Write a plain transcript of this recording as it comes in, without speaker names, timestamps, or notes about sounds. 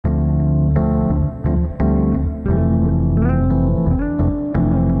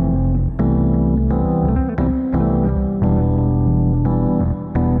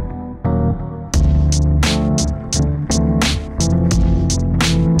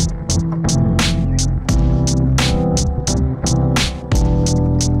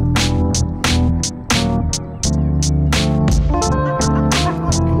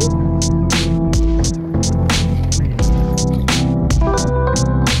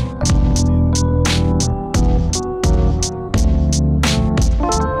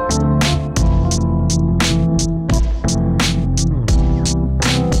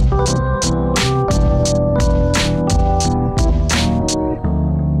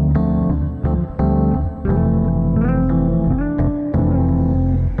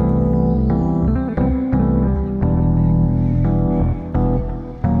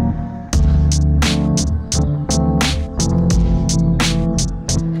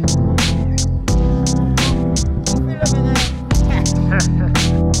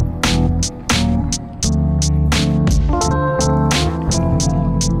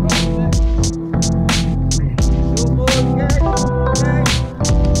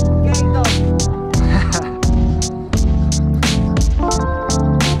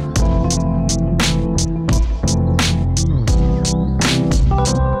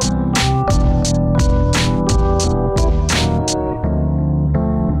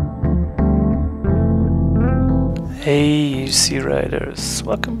Hey EUC riders,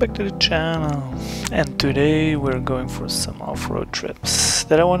 welcome back to the channel, and today we're going for some off-road trips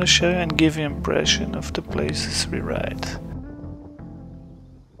that I want to show you and give you an impression of the places we ride.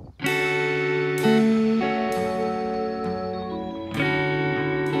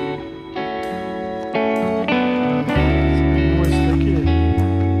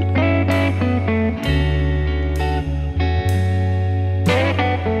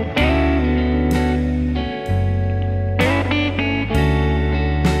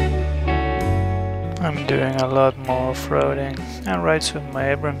 I'm doing a lot more off-roading and rides with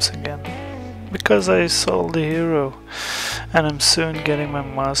my Abrams again, because I sold the Hero and I'm soon getting my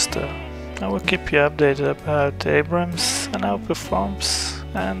Master. I will keep you updated about Abrams and how it performs,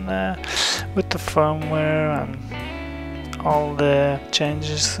 and with the firmware and all the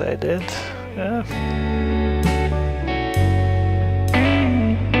changes I did.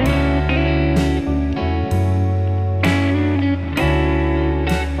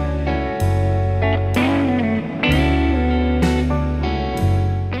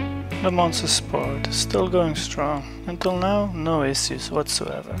 The Monster Sport is still going strong. Until now, no issues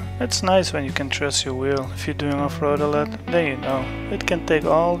whatsoever. It's nice when you can trust your wheel. If you're doing off-road a lot, then you know it can take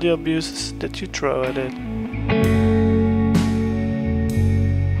all the abuses that you throw at it.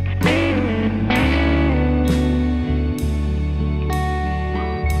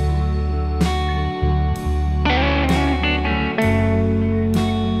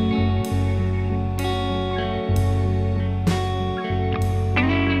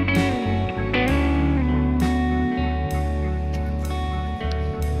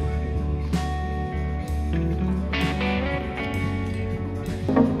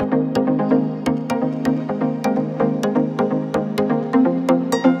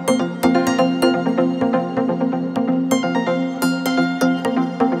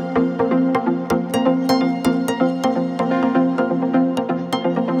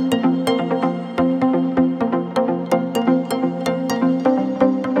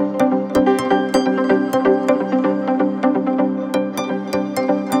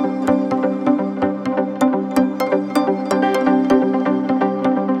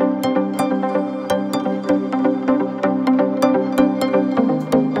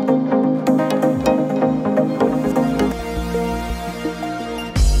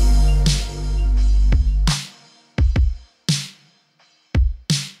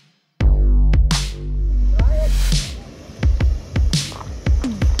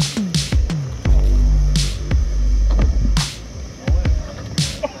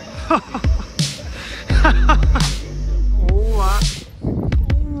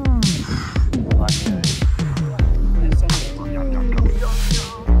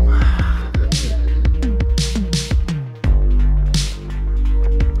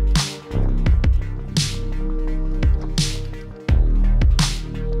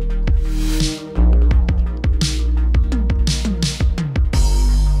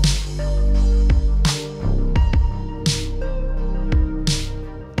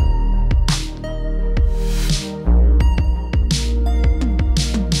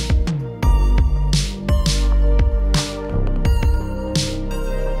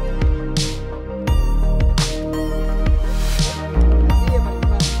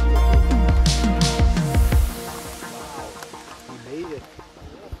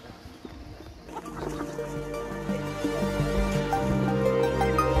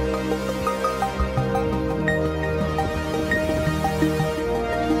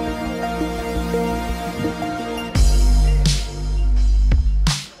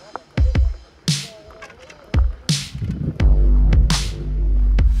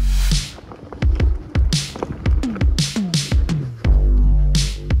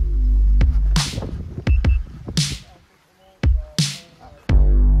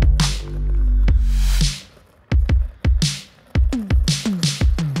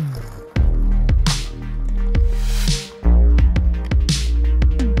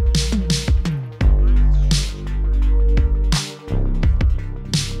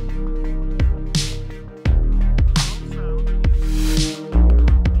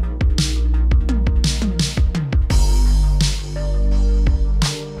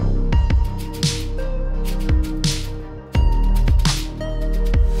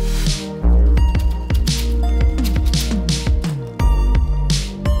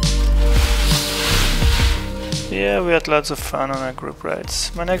 Yeah, we had lots of fun on our group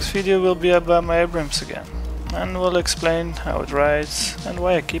rides. My next video will be about my Abrams again, and will explain how it rides and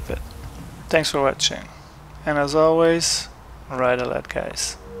why I keep it. Thanks for watching, and as always, ride a lot,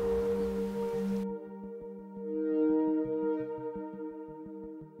 guys.